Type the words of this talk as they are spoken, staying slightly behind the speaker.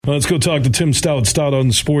Let's go talk to Tim Staudt. Staudt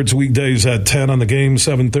on Sports weekdays at 10 on the game,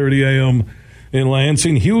 7:30 a.m. in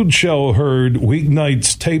Lansing. Huge show heard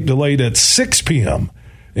weeknights, tape delayed at 6 p.m.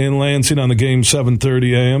 in Lansing on the game,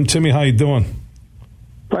 7:30 a.m. Timmy, how you doing?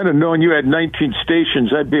 If I'd have known you had 19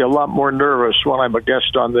 stations, I'd be a lot more nervous when I'm a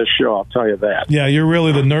guest on this show, I'll tell you that. Yeah, you're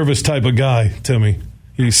really the nervous type of guy, Timmy.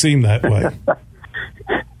 You seem that way.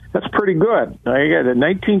 That's pretty good. I got it.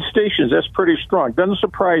 19 stations, that's pretty strong. Doesn't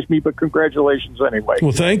surprise me, but congratulations anyway.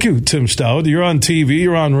 Well, thank you, Tim Staudt. You're on TV,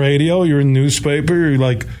 you're on radio, you're in newspaper, you're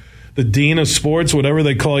like the dean of sports, whatever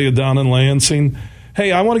they call you down in Lansing.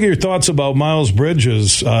 Hey, I want to get your thoughts about Miles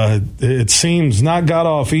Bridges. It seems not got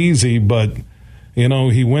off easy, but, you know,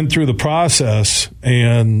 he went through the process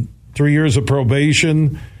and 3 years of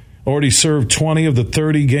probation, already served 20 of the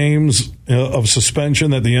 30 games of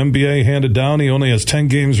suspension that the NBA handed down. He only has 10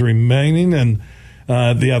 games remaining. And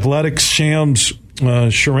the Athletics Shams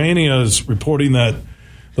Charania is reporting that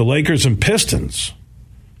the Lakers and Pistons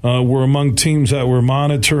were among teams that were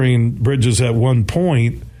monitoring Bridges at one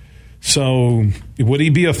point. So would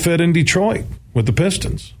he be a fit in Detroit with the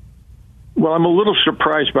Pistons? Well, I'm a little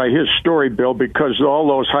surprised by his story, Bill, because all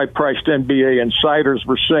those high-priced NBA insiders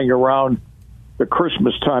were saying around the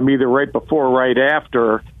Christmas time, either right before or right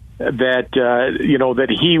after, that that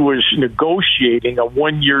he was negotiating a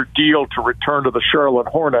one-year deal to return to the Charlotte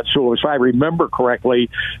Hornets. So, if I remember correctly,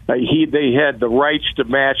 they had the rights to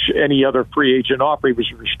match any other free agent offer. He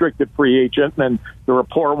was a restricted free agent, and the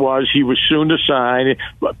report was he was soon to sign,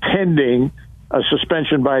 pending a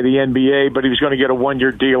suspension by the NBA, but he was going to get a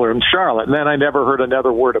one-year deal in Charlotte. And then I never heard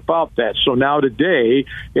another word about that. So now today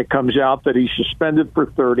it comes out that he's suspended for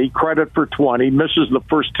 30, credit for 20, misses the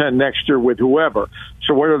first 10 next year with whoever.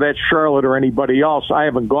 So whether that's Charlotte or anybody else, I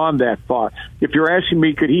haven't gone that far. If you're asking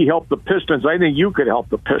me, could he help the Pistons? I think you could help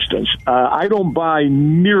the Pistons. I don't buy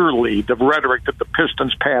nearly the rhetoric that the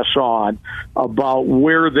Pistons pass on about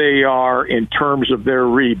where they are in terms of their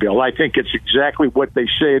rebuild. I think it's exactly what they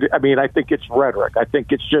say. I mean, I think it's rhetoric. I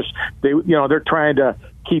think it's just they're trying to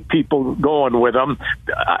keep people going with them.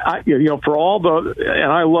 For all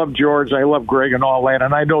and I love George, I love Greg and all that,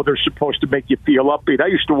 and I know they're supposed to make you feel upbeat. I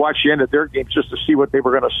used to watch the end of their games just to see what they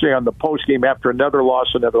were going to say on the post game after another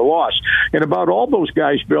loss. And about all those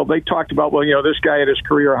guys, Bill, they talked about, this guy had his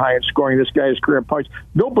career high in scoring, this guy his career in points.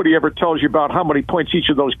 Nobody ever tells you about how many points each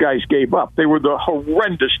of those guys gave up. They were the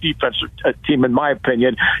horrendous defensive team, in my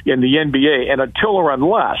opinion, in the NBA. And until or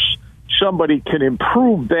unless somebody can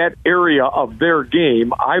improve that area of their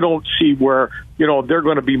game, I don't see where, they're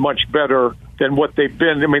going to be much better than what they've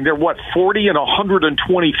been. I mean, they're 40 and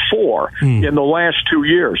 124 in the last 2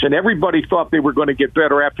 years. And everybody thought they were going to get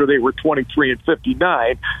better after they were 23 and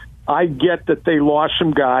 59. I get that they lost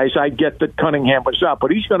some guys. I get that Cunningham was out,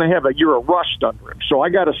 but he's going to have a year of rust under him. So I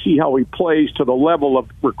got to see how he plays to the level of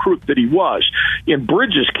recruit that he was. In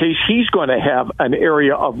Bridges' case, he's going to have an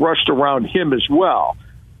area of rust around him as well.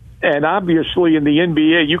 And obviously in the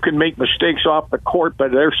NBA, you can make mistakes off the court,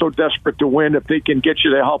 but they're so desperate to win. If they can get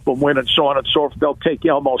you to help them win and so on and so forth, they'll take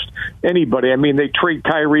almost anybody. I mean, they trade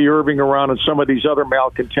Kyrie Irving around and some of these other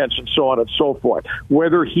malcontents and so on and so forth.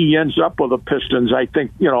 Whether he ends up with the Pistons, I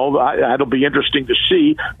think, that'll be interesting to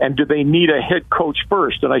see. And do they need a head coach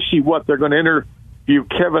first? And I see what they're going to interview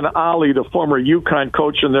Kevin Ollie, the former UConn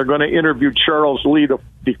coach, and they're going to interview Charles Lee,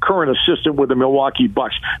 the current assistant with the Milwaukee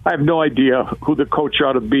Bucks. I have no idea who the coach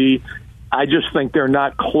ought to be. I just think they're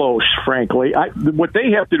not close, frankly. What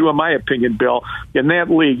they have to do, in my opinion, Bill, in that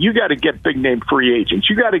league, you got to get big-name free agents.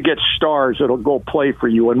 You got to get stars that'll go play for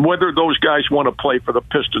you. And whether those guys want to play for the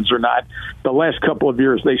Pistons or not, the last couple of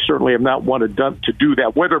years, they certainly have not wanted to do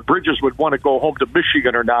that. Whether Bridges would want to go home to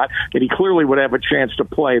Michigan or not, and he clearly would have a chance to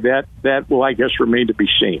play, that will, I guess, remain to be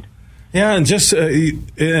seen. Yeah, and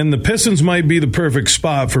and the Pistons might be the perfect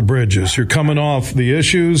spot for Bridges. You're coming off the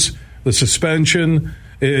issues, the suspension.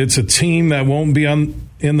 It's a team that won't be in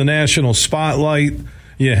the national spotlight.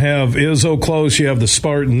 You have Izzo close. You have the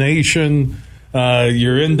Spartan Nation.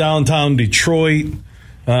 You're in downtown Detroit.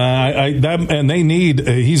 And they need.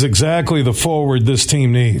 He's exactly the forward this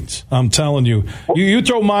team needs. I'm telling you. You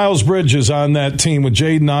throw Miles Bridges on that team with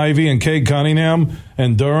Jaden Ivey and Cade Cunningham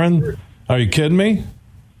and Duran. Are you kidding me?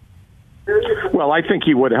 Well, I think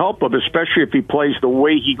he would help him, especially if he plays the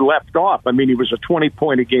way he left off. I mean, he was a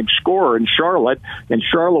 20-point-a-game scorer in Charlotte, and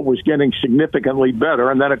Charlotte was getting significantly better.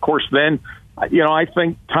 And then, of course, I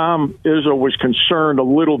think Tom Izzo was concerned a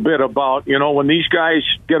little bit about, when these guys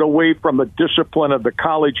get away from the discipline of the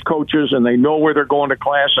college coaches and they know where they're going to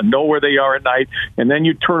class and know where they are at night, and then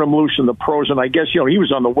you turn them loose in the pros. And I guess, he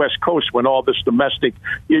was on the West Coast when all this domestic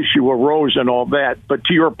issue arose and all that. But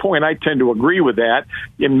to your point, I tend to agree with that.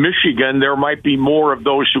 In Michigan, there might be more of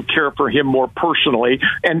those who care for him more personally.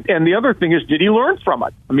 And the other thing is, did he learn from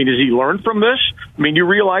it? I mean, has he learned from this? I mean, you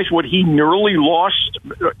realize what he nearly lost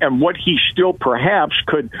and what he still perhaps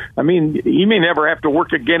could. I mean, he may never have to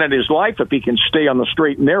work again in his life if he can stay on the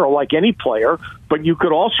straight and narrow like any player, but you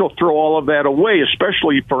could also throw all of that away,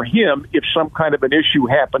 especially for him, if some kind of an issue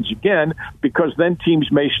happens again, because then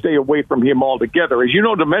teams may stay away from him altogether. As you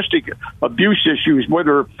know, domestic abuse issues,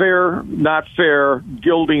 whether fair, not fair,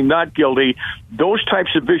 guilty, not guilty, those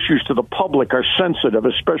types of issues to the public are sensitive,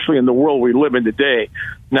 especially in the world we live in today.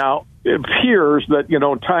 Now, it appears that,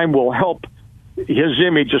 time will help his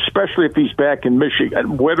image, especially if he's back in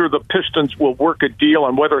Michigan. Whether the Pistons will work a deal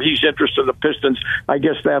and whether he's interested in the Pistons, I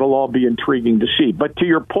guess that'll all be intriguing to see. But to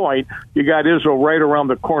your point, you got Izzo right around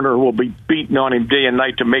the corner who will be beating on him day and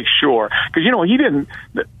night to make sure. Because,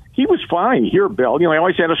 he was fine here, Bill. He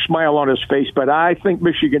always had a smile on his face, but I think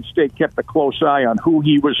Michigan State kept a close eye on who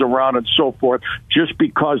he was around and so forth, just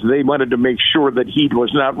because they wanted to make sure that he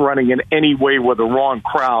was not running in any way with the wrong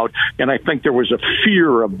crowd. And I think there was a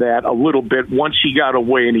fear of that a little bit once he got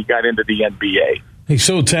away and he got into the NBA. He's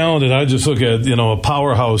so talented. I just look at, a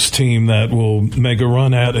powerhouse team that will make a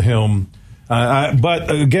run at him.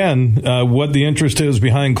 But again, what the interest is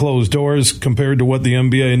behind closed doors compared to what the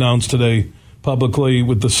NBA announced today publicly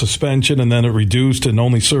with the suspension, and then it reduced and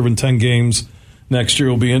only serving 10 games next year.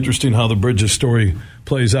 Will be interesting how the Bridges story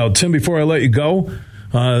plays out. Tim, before I let you go,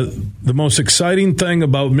 the most exciting thing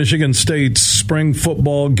about Michigan State's spring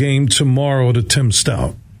football game tomorrow to Tim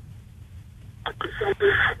Staudt.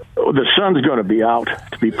 The sun's going to be out,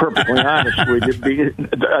 to be perfectly honest with you.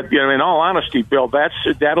 In all honesty, Bill,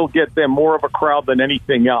 that'll get them more of a crowd than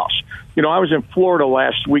anything else. I was in Florida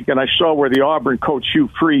last week, and I saw where the Auburn coach, Hugh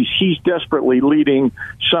Freeze, he's desperately leading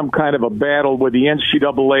some kind of a battle with the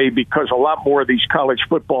NCAA because a lot more of these college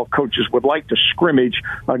football coaches would like to scrimmage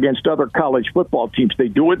against other college football teams. They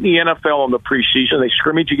do it in the NFL in the preseason. They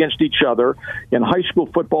scrimmage against each other. In high school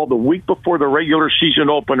football, the week before the regular season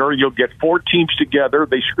opener, you'll get 4 teams together.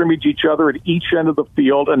 They scrimmage each other at each end of the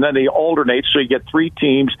field, and then they alternate, so you get 3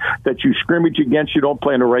 teams that you scrimmage against. You don't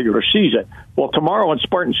play in the regular season. Well, tomorrow in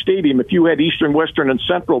Spartan Stadium, if you had Eastern, Western, and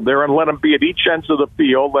Central there and let them be at each ends of the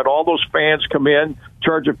field, let all those fans come in,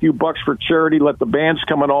 charge a few bucks for charity, let the bands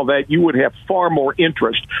come and all that, you would have far more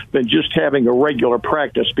interest than just having a regular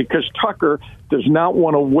practice, because Tucker does not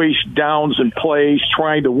want to waste downs and plays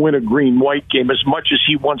trying to win a green-white game as much as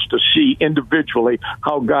he wants to see individually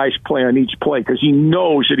how guys play on each play, because he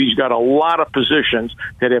knows that he's got a lot of positions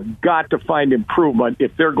that have got to find improvement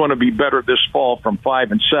if they're going to be better this fall from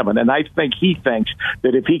 5 and 7. And I think he thinks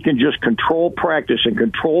that if he can just control practice and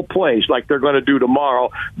control plays like they're going to do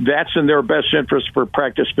tomorrow, that's in their best interest for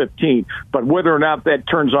practice 15. But whether or not that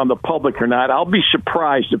turns on the public or not, I'll be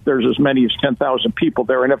surprised if there's as many as 10,000 people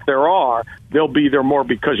there. And if there are, they'll be there more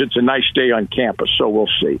because it's a nice day on campus. So we'll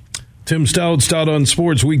see. Tim Staudt, Staudt on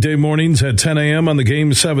Sports, weekday mornings at 10 a.m. on the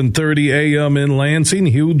game, 7:30 a.m. in Lansing.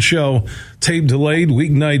 Huge show, tape delayed,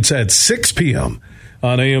 weeknights at 6 p.m.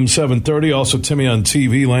 on AM 730. Also, Timmy on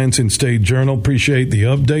TV, Lansing State Journal. Appreciate the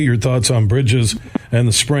update, your thoughts on Bridges and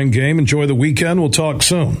the spring game. Enjoy the weekend. We'll talk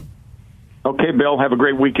soon. Okay, Bill. Have a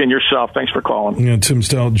great weekend yourself. Thanks for calling. Yeah, Tim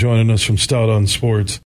Staudt joining us from Staudt on Sports.